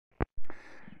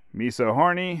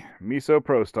Horny,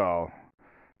 Misoprostol,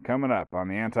 coming up on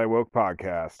the Anti-Woke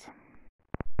Podcast.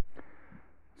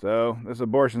 So, this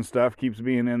abortion stuff keeps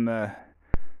being in the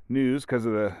news because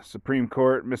of the Supreme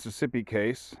Court Mississippi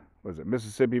case. Was it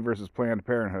Mississippi versus Planned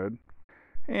Parenthood?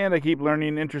 And I keep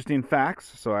learning interesting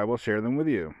facts, so I will share them with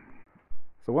you.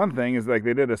 So one thing is like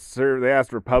they did a survey. They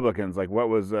asked Republicans like what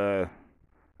was I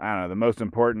don't know, the most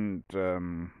important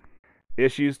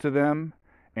issues to them,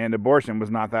 and abortion was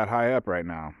not that high up right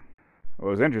now. What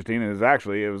was interesting is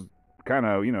actually it was kind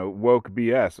of woke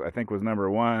BS. I think was number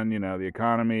one. The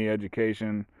economy,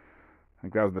 education. I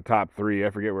think that was the top three. I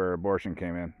forget where abortion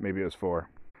came in. Maybe it was four.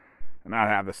 And I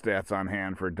don't have the stats on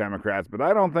hand for Democrats, but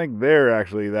I don't think they're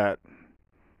actually that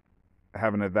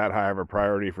having it that high of a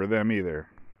priority for them either.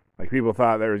 Like people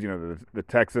thought there was, the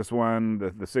Texas one,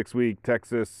 the 6-week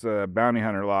Texas bounty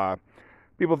hunter law.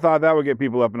 People thought that would get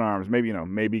people up in arms.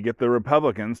 Maybe get the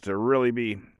Republicans to really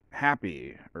be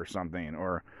happy or something,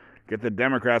 or get the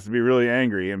Democrats to be really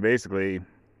angry. And basically,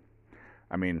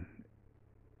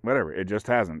 whatever. It just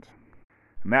hasn't.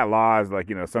 And that law is like,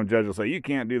 some judge will say, you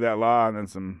can't do that law. And then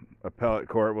some appellate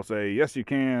court will say, yes, you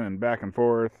can, and back and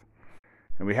forth.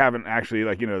 And we haven't actually,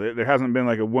 there hasn't been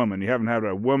like a woman. You haven't had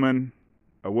a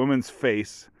woman's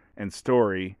face and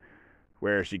story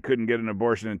where she couldn't get an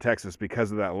abortion in Texas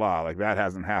because of that law. Like, that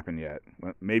hasn't happened yet.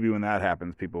 Maybe when that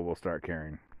happens, people will start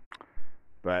caring.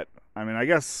 But, I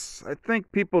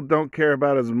think people don't care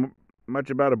about as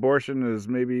much about abortion as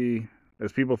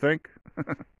people think.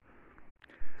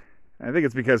 I think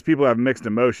it's because people have mixed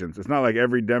emotions. It's not like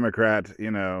every Democrat,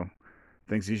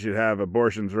 thinks you should have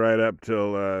abortions right up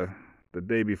till the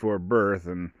day before birth,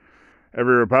 and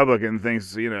every Republican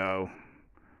thinks,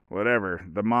 whatever,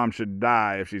 the mom should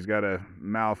die if she's got a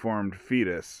malformed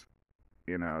fetus.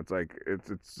 It's like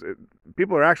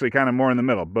people are actually kind of more in the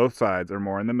middle. Both sides are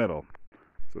more in the middle.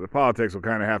 So the politics will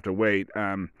kind of have to wait.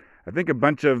 I think a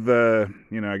bunch of the,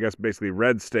 basically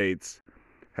red states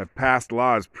have passed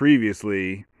laws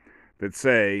previously that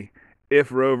say if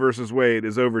Roe versus Wade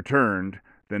is overturned,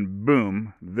 then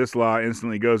boom, this law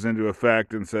instantly goes into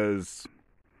effect and says,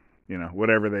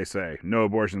 whatever they say, no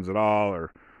abortions at all,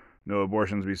 or no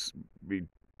abortions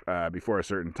before a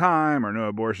certain time, or no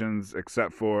abortions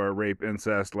except for rape,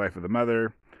 incest, life of the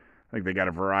mother. I think they got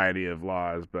a variety of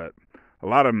laws, but a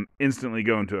lot of them instantly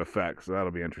go into effect, so that'll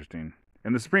be interesting.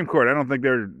 And the Supreme Court, I don't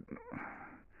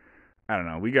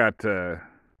know, we got,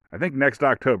 I think next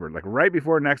October, like right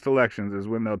before next elections is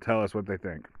when they'll tell us what they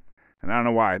think. And I don't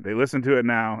know why. They listen to it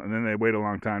now, and then they wait a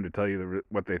long time to tell you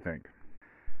what they think.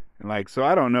 And so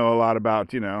I don't know a lot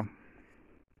about,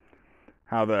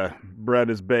 how the bread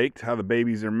is baked, how the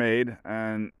babies are made.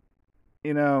 And,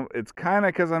 it's kind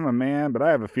of because I'm a man, but I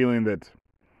have a feeling that,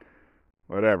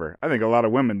 whatever. I think a lot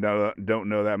of women don't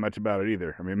know that much about it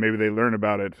either. Maybe they learn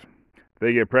about it,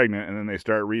 they get pregnant, and then they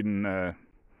start reading a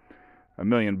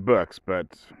million books. But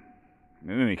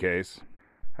in any case,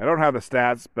 I don't have the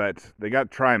stats, but they got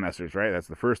trimesters, right? That's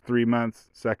the first 3 months,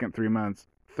 second 3 months,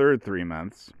 third 3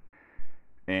 months.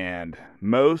 And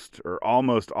most or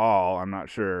almost all, I'm not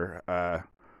sure,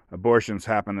 abortions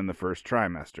happen in the first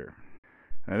trimester.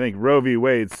 And I think Roe v.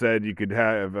 Wade said you could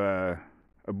have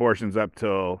abortions up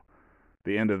till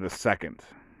the end of the second.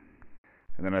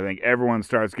 And then I think everyone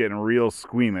starts getting real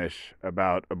squeamish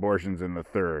about abortions in the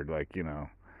third.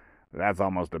 That's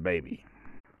almost a baby.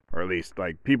 Or at least,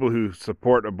 people who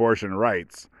support abortion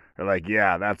rights are like,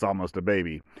 yeah, that's almost a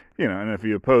baby. And if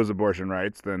you oppose abortion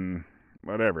rights, then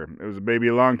whatever. It was a baby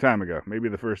a long time ago, maybe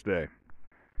the first day.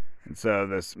 And so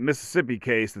this Mississippi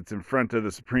case that's in front of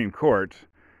the Supreme Court,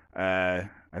 I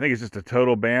think it's just a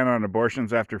total ban on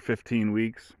abortions after 15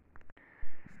 weeks.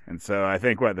 And so I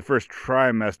think, the first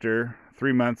trimester,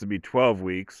 3 months would be 12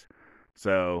 weeks.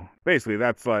 So basically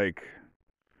that's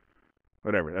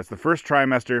whatever. That's the first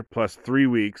trimester plus 3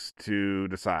 weeks to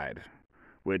decide,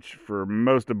 which for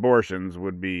most abortions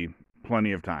would be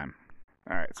plenty of time.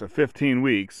 All right, so 15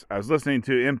 weeks. I was listening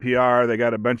to NPR. They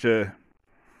got a bunch of,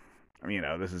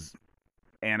 this is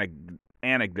anecdotes,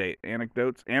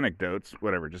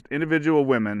 whatever, just individual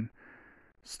women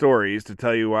stories to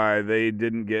tell you why they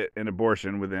didn't get an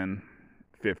abortion within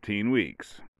 15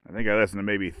 weeks. I think I listened to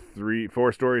maybe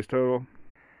 4 stories total.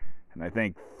 And I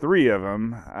think 3 of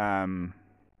them,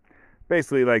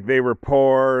 basically, they were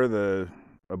poor, the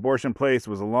abortion place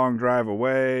was a long drive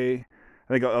away.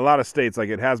 I think a lot of states,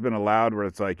 it has been allowed where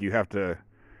it's you have to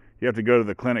go to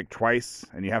the clinic twice,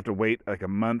 and you have to wait a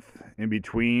month in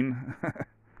between.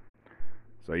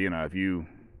 So, a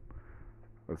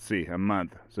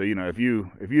month. So, if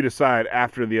you decide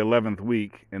after the 11th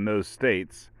week in those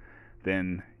states,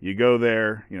 then you go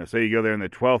there, say you go there in the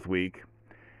 12th week,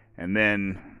 and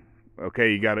then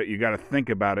okay, you gotta think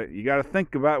about it. You gotta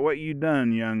think about what you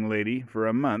done, young lady, for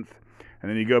a month, and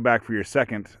then you go back for your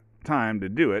second time to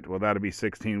do it. Well, that'll be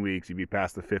 16 weeks. You'd be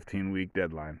past the 15-week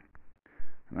deadline.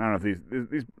 I don't know if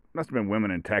these must have been women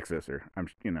in Texas, or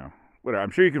whatever. I'm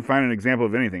sure you can find an example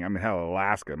of anything. I mean, hell,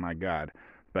 Alaska, my God.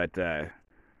 But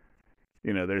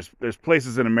there's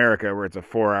places in America where it's a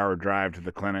 4-hour drive to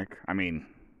the clinic. I mean,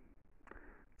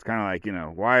 it's kind of like,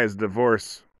 why is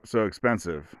divorce so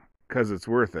expensive? Because it's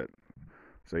worth it.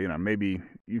 So, maybe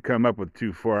you come up with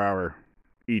 2 4-hour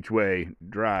each way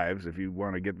drives if you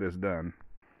want to get this done.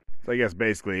 So I guess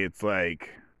basically it's like,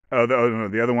 no,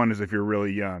 the other one is if you're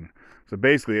really young. So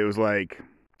basically it was like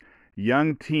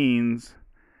young teens,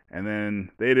 and then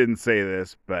they didn't say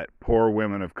this, but poor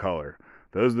women of color.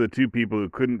 Those are the 2 people who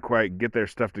couldn't quite get their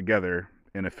stuff together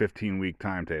in a 15-week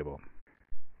timetable.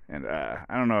 And I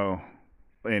don't know.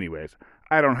 Anyways,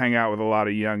 I don't hang out with a lot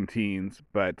of young teens,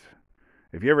 but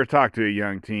if you ever talk to a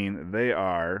young teen, they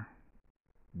are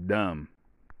dumb.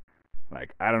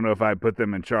 Like, I don't know if I'd put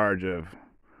them in charge of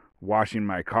washing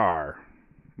my car,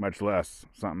 much less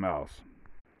something else.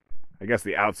 I guess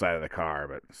the outside of the car,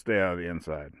 but stay out of the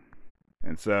inside.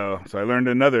 And so I learned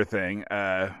another thing.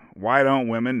 Why don't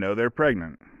women know they're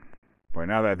pregnant? Boy,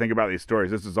 now that I think about these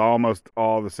stories, this is almost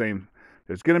all the same.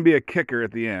 There's going to be a kicker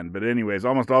at the end, but anyways,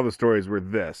 almost all the stories were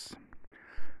this.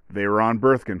 They were on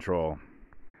birth control.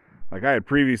 Like I had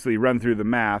previously run through the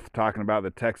math talking about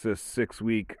the Texas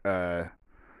 6-week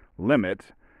limit,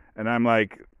 and I'm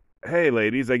like, hey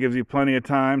ladies, that gives you plenty of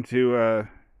time to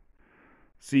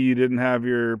see you didn't have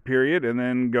your period and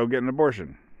then go get an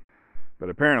abortion. But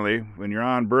apparently, when you're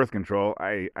on birth control,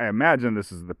 I imagine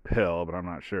this is the pill, but I'm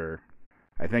not sure.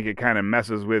 I think it kind of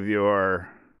messes with your,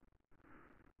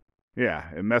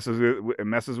 it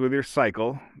messes with your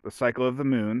cycle, the cycle of the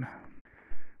moon.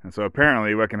 And so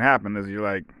apparently what can happen is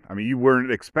you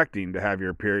weren't expecting to have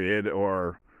your period,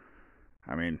 or,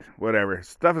 whatever.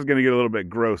 Stuff is going to get a little bit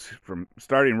gross from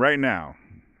starting right now.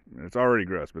 It's already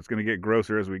gross, but it's going to get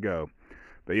grosser as we go.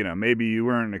 But, maybe you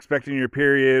weren't expecting your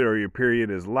period, or your period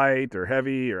is light or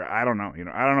heavy, or I don't know.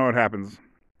 I don't know what happens.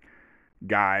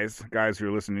 Guys who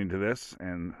are listening to this,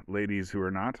 and ladies who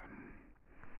are not.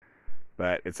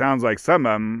 But it sounds like some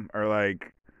of them are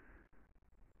like,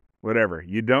 whatever.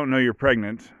 You don't know you're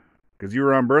pregnant because you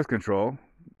were on birth control.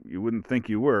 You wouldn't think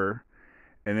you were.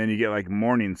 And then you get like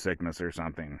morning sickness or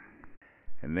something.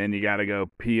 And then you got to go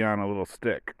pee on a little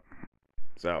stick.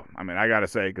 So, I got to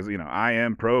say, because, I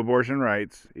am pro-abortion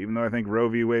rights, even though I think Roe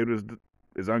v. Wade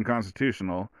is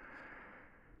unconstitutional.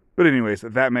 But anyways,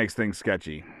 that makes things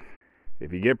sketchy.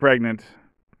 If you get pregnant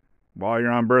while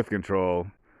you're on birth control,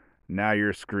 now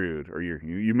you're screwed. Or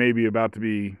you may be about to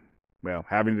be,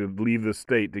 having to leave the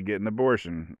state to get an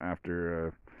abortion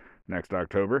after next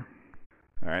October.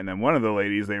 All right, and then one of the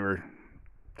ladies they were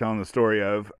telling the story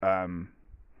of,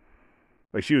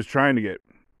 she was trying to get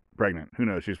pregnant. Who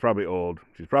knows? She's probably old.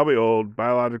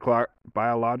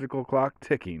 Biological clock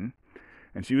ticking,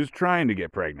 and she was trying to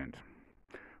get pregnant.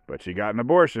 But she got an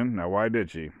abortion. Now, why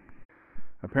did she?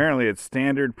 Apparently, it's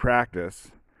standard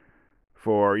practice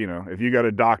for, if you got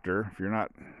a doctor, if you're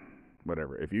not,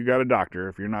 whatever, if you got a doctor,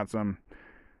 if you're not some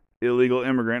illegal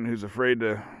immigrant who's afraid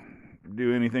to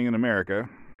do anything in America,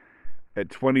 at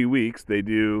 20 weeks, they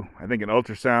do, I think, an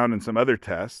ultrasound and some other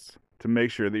tests to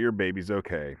make sure that your baby's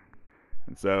okay.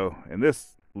 And so, in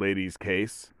this lady's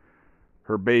case,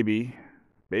 her her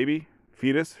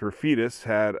fetus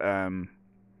had,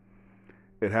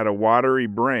 it had a watery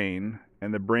brain,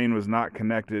 and the brain was not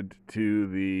connected to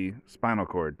the spinal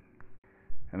cord.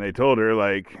 And they told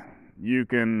her, you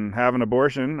can have an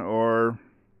abortion or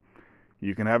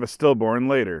you can have a stillborn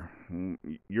later.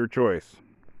 Your choice.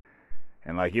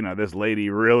 And this lady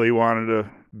really wanted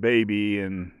a baby,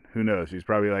 and who knows, she's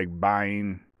probably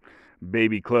buying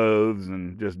baby clothes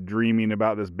and just dreaming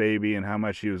about this baby and how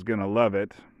much she was going to love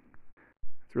it.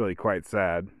 It's really quite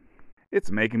sad. It's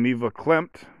making me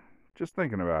verklempt just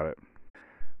thinking about it.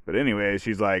 But anyway,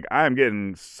 she's like, I'm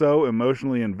getting so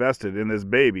emotionally invested in this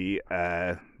baby,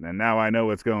 and now I know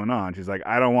what's going on. She's like,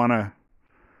 I don't want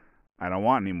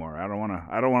anymore. I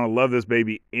don't want to love this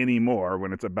baby anymore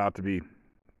when it's about to be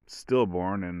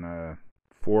stillborn in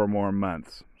 4 more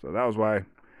months. So that was why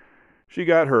she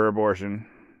got her abortion.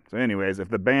 So anyways, if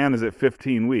the ban is at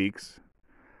 15 weeks,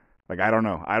 I don't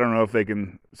know. I don't know if they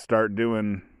can start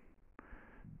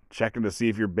checking to see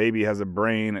if your baby has a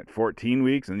brain at 14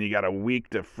 weeks and you got a week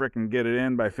to frickin' get it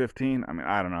in by 15.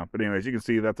 I don't know. But anyways, you can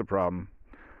see that's a problem.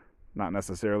 Not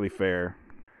necessarily fair.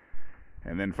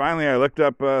 And then finally, I looked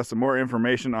up some more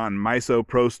information on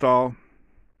Misoprostol.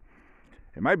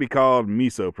 It might be called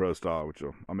Misoprostol, which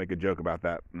I'll make a joke about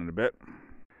that in a bit.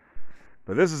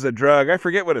 But this is a drug. I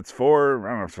forget what it's for. I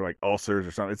don't know if it's for like ulcers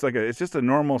or something. It's just a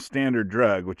normal standard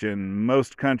drug, which in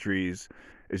most countries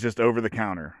is just over the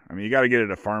counter. I mean, you got to get it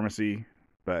at a pharmacy,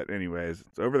 but anyways,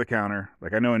 it's over the counter.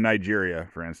 Like I know in Nigeria,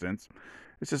 for instance,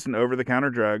 it's just an over the counter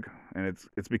drug, and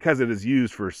it's because it is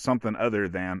used for something other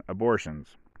than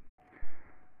abortions.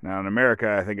 Now in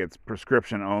America, I think it's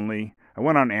prescription only. I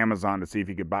went on Amazon to see if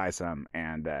you could buy some,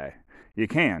 and you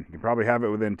can. You can probably have it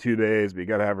within 2 days, but you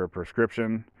got to have a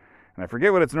prescription. And I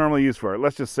forget what it's normally used for.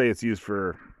 Let's just say it's used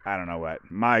for, I don't know what,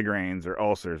 migraines or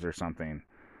ulcers or something.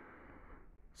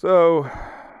 So,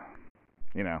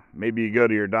 maybe you go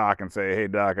to your doc and say, hey,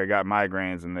 doc, I got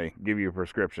migraines, and they give you a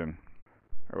prescription.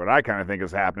 Or what I kind of think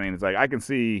is happening is like I can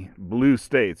see blue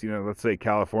states, let's say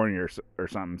California or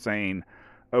something, saying,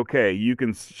 okay, you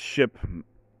can ship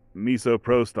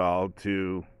Misoprostol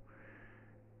to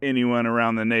anyone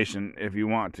around the nation if you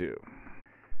want to.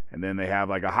 And then they have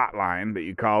like a hotline that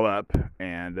you call up,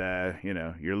 and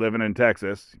you're living in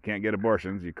Texas, you can't get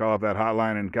abortions, you call up that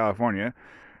hotline in California,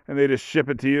 and they just ship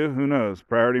it to you. Who knows?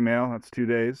 Priority mail. That's 2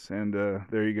 days, and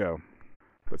there you go.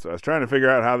 But so I was trying to figure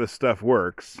out how this stuff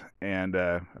works, and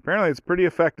apparently it's pretty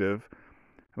effective.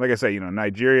 Like I say,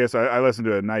 Nigeria. So I listened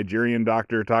to a Nigerian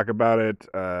doctor talk about it.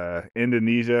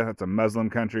 Indonesia, that's a Muslim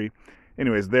country.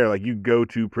 Anyways, there, like you go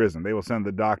to prison, they will send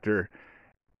the doctor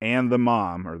and the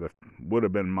mom, or the would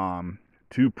have been mom,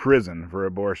 to prison for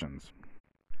abortions.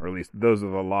 Or at least those are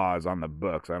the laws on the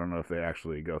books. I don't know if they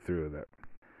actually go through with it.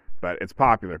 But it's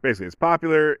popular. Basically, it's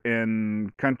popular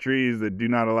in countries that do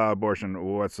not allow abortion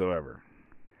whatsoever.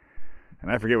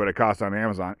 And I forget what it costs on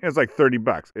Amazon. It's like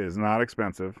 $30. It is not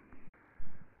expensive.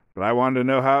 But I wanted to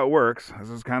know how it works. This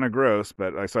is kind of gross,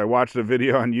 but so I watched a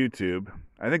video on YouTube.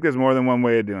 I think there's more than one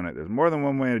way of doing it. There's more than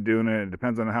one way of doing it. It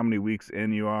depends on how many weeks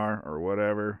in you are or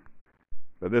whatever.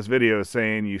 But this video is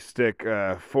saying you stick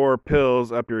 4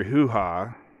 pills up your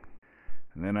hoo-ha,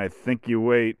 and then I think you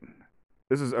wait.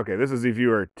 This is if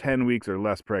you are 10 weeks or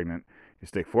less pregnant. You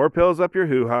stick 4 pills up your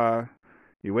hoo-ha.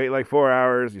 You wait like 4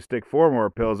 hours. You stick 4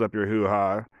 more pills up your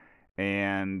hoo-ha,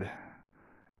 and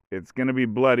it's going to be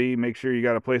bloody. Make sure you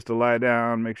got a place to lie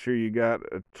down. Make sure you got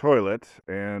a toilet,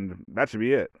 and that should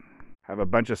be it. Have a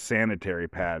bunch of sanitary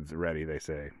pads ready, they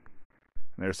say.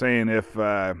 And they're saying if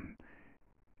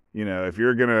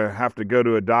you're going to have to go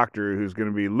to a doctor who's going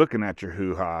to be looking at your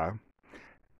hoo-ha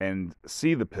and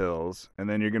see the pills, and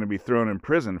then you're going to be thrown in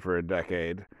prison for a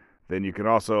decade, then you can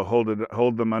also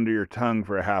hold them under your tongue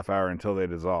for a half hour until they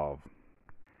dissolve.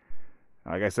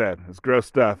 Like I said, it's gross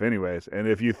stuff anyways. And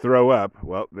if you throw up,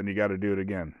 well, then you got to do it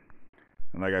again.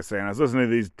 And like I say, I was listening to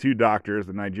these 2 doctors,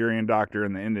 the Nigerian doctor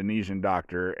and the Indonesian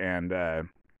doctor, and I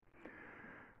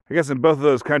guess in both of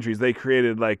those countries, they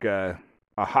created like a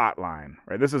hotline,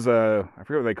 right? This is I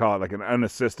forget what they call it, like an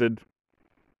unassisted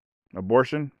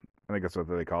abortion. I think that's what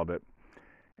they called it.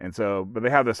 And so, but they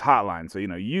have this hotline. So,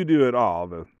 you do it all.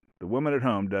 The woman at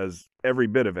home does every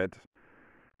bit of it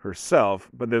herself,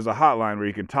 but there's a hotline where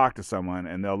you can talk to someone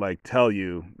and they'll like tell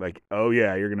you like, oh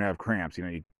yeah, you're going to have cramps.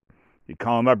 You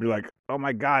call them up, you're like, oh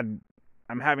my God,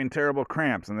 I'm having terrible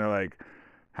cramps. And they're like,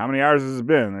 how many hours has it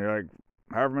been? And they're like,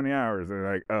 however many hours.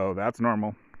 They're like, oh, that's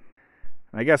normal.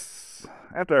 And I guess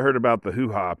after I heard about the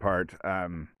hoo-ha part, I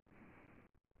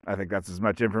think that's as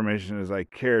much information as I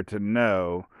care to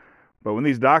know. But when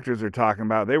these doctors are talking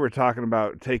about, they were talking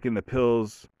about taking the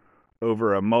pills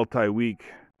over a multi-week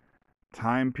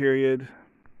time period.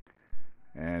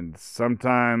 And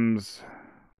sometimes,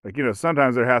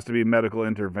 sometimes there has to be medical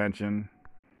intervention.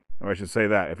 Or I should say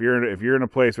that if you're in a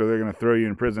place where they're going to throw you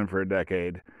in prison for a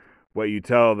decade, what you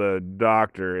tell the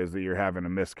doctor is that you're having a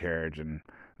miscarriage, and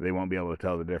they won't be able to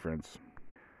tell the difference.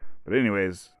 But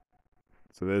anyways,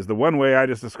 so there's the one way I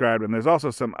just described, and there's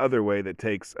also some other way that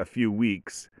takes a few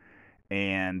weeks,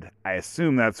 and I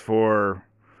assume that's for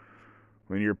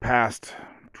when you're past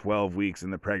 12 weeks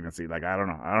in the pregnancy. Like, I don't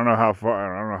know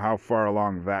how far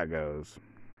along that goes.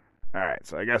 All right,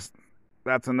 so I guess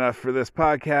that's enough for this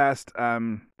podcast.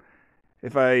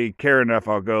 If I care enough,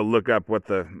 I'll go look up what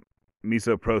the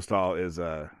Misoprostol is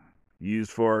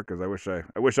used for, because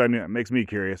I wish I knew. It makes me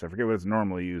curious. I forget what it's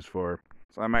normally used for.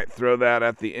 So I might throw that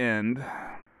at the end.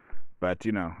 But,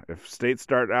 if states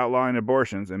start outlawing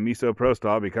abortions and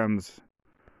Misoprostol becomes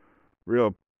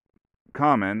real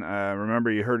common,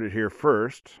 remember you heard it here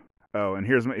first. Oh, and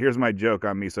here's my joke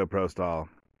on Misoprostol.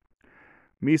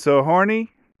 Miso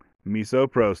horny,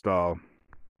 Misoprostol.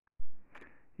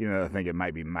 I think it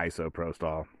might be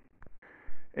Misoprostol.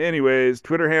 Anyways,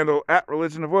 Twitter handle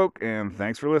 @ReligionOfWoke, and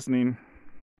thanks for listening.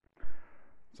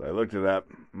 So I looked it up.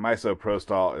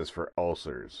 Misoprostol is for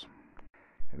ulcers.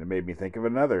 And it made me think of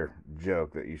another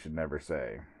joke that you should never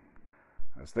say.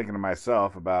 I was thinking to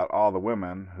myself about all the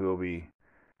women who will be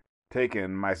taking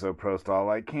Misoprostol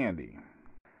like candy.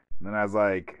 And then I was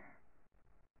like,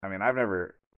 I mean, I've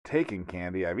never taken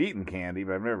candy. I've eaten candy,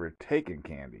 but I've never taken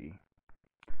candy.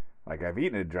 Like, I've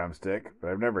eaten a drumstick,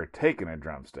 but I've never taken a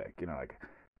drumstick. Like,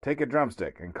 take a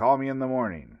drumstick and call me in the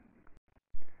morning.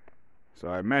 So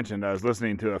I mentioned I was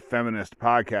listening to a feminist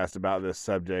podcast about this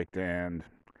subject, and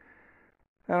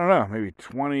I don't know, maybe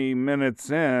 20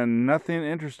 minutes in, nothing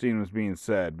interesting was being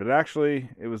said. But actually,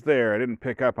 it was there. I didn't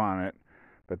pick up on it.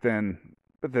 But then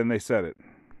they said it.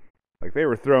 Like, they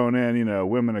were throwing in,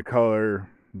 women of color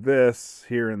this,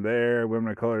 here and there,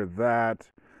 women of color that.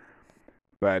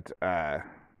 But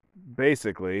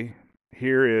basically,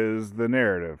 here is the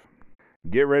narrative.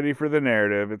 Get ready for the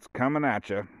narrative. It's coming at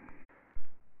you.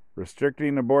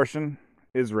 Restricting abortion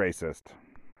is racist.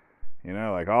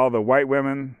 Like all the white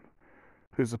women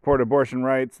who support abortion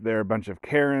rights, they're a bunch of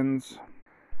Karens.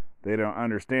 They don't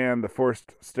understand the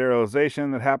forced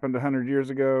sterilization that happened 100 years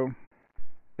ago,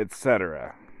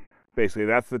 etc. Basically,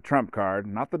 that's the Trump card.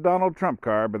 Not the Donald Trump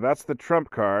card, but that's the Trump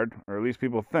card, or at least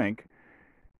people think.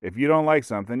 If you don't like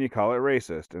something, you call it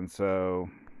racist. And so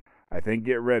I think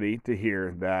get ready to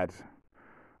hear that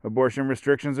abortion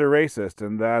restrictions are racist,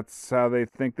 and that's how they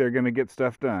think they're going to get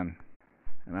stuff done.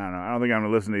 And I don't know. I don't think I'm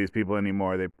going to listen to these people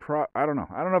anymore. I don't know.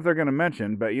 I don't know if they're going to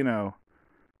mention, but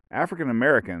African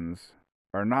Americans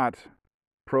are not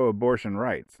pro-abortion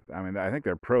rights. I mean, I think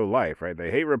they're pro-life, right?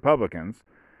 They hate Republicans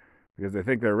because they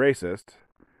think they're racist,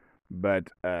 but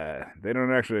they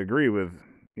don't actually agree with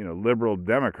liberal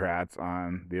Democrats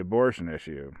on the abortion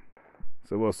issue.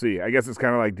 So we'll see. I guess it's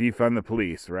kind of like defund the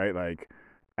police, right? Like,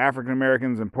 African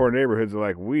Americans in poor neighborhoods are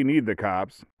like, we need the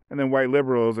cops. And then white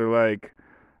liberals are like,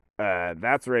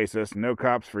 that's racist, no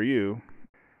cops for you.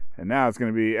 And now it's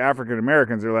going to be African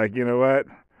Americans are like, you know what?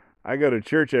 I go to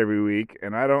church every week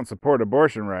and I don't support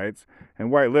abortion rights.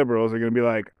 And white liberals are going to be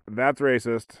like, that's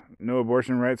racist, no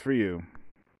abortion rights for you.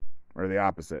 Or the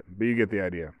opposite. But you get the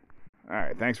idea. All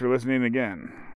right, thanks for listening again.